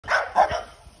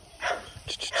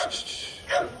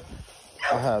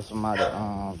I had somebody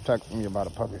text me about a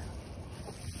puppy.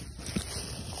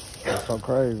 What's so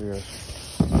crazy is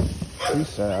he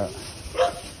said,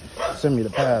 send me the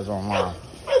pads online.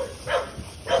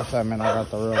 I said, man, I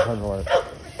got the real paperwork.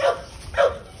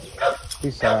 He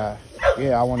said,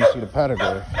 yeah, I want to see the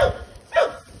pedigree.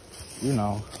 You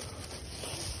know,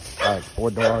 like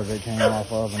what doors they came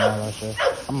off of and all that shit.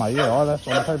 I'm like, yeah, all that's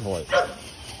on the paperwork.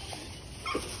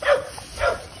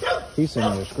 He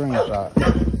sent me a screenshot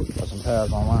of some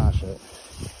Peds online shit.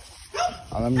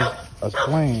 Now let me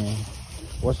explain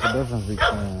what's the difference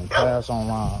between Peds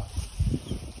online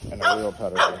and the real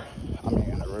pedigree. I mean,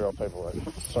 and the real paperwork,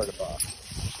 certified,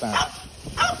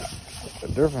 stamped. The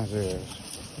difference is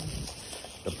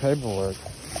the paperwork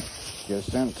gets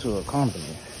sent to a company.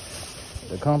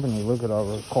 The company look it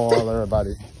over, call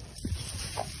everybody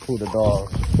who the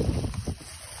dog's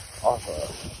off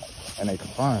of, and they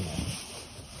confirm it.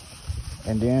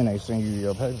 And then they send you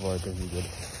your paperwork if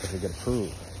you get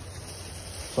approved.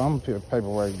 Some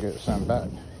paperwork gets sent back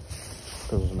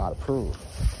because it's not approved.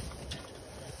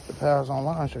 The Peds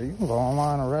online shit, you can go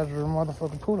online and register a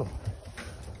motherfucking poodle.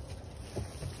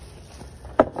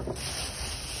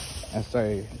 And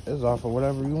say it's off of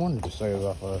whatever you wanted to say it's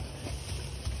off of.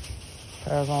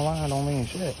 Peds online don't mean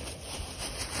shit.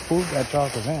 Who got y'all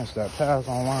convinced that Peds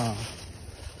online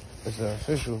is the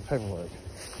official paperwork?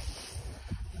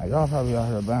 Now, y'all probably out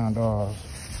here buying dogs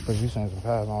because you seen some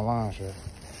Peds online shit.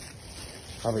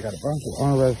 Probably got a bunch of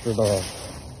unregistered dogs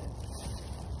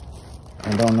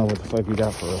and don't know what the fuck you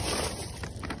got for us.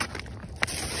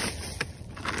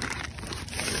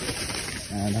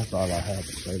 And that's all I have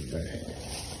to say today.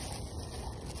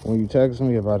 When you text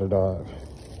me about a dog,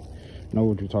 know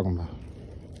what you're talking about.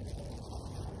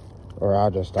 Or I'll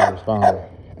just stop responding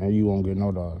and you won't get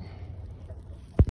no dog.